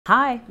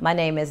Hi, my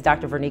name is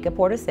Dr. Vernica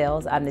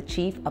Porter-Sales. I'm the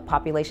Chief of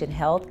Population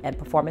Health and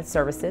Performance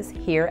Services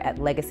here at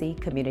Legacy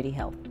Community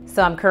Health.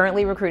 So I'm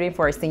currently recruiting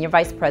for a Senior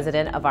Vice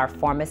President of our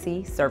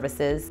Pharmacy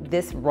Services.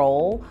 This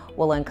role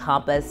will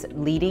encompass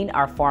leading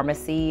our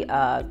pharmacy.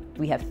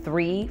 We have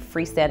 3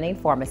 freestanding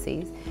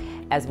pharmacies,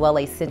 as well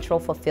as a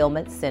central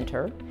fulfillment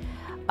center.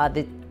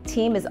 The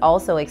team is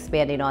also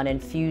expanding on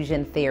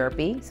infusion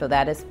therapy, so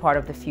that is part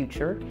of the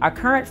future. Our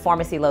current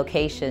pharmacy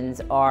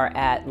locations are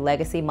at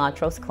Legacy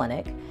Montrose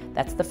Clinic,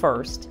 that's the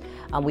first.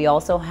 We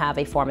also have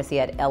a pharmacy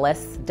at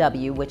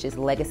LSW, which is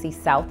Legacy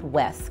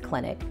Southwest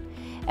Clinic,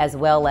 as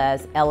well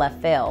as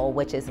LFL,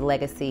 which is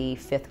Legacy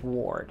 5th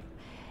Ward.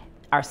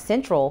 Our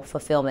central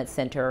fulfillment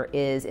center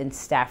is in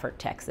Stafford,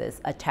 Texas,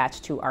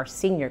 attached to our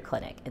senior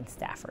clinic in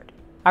Stafford.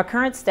 Our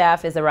current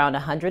staff is around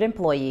 100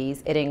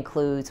 employees. It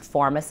includes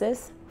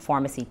pharmacists,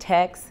 pharmacy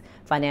techs,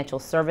 financial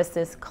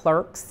services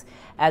clerks,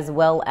 as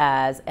well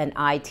as an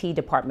IT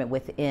department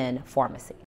within pharmacy.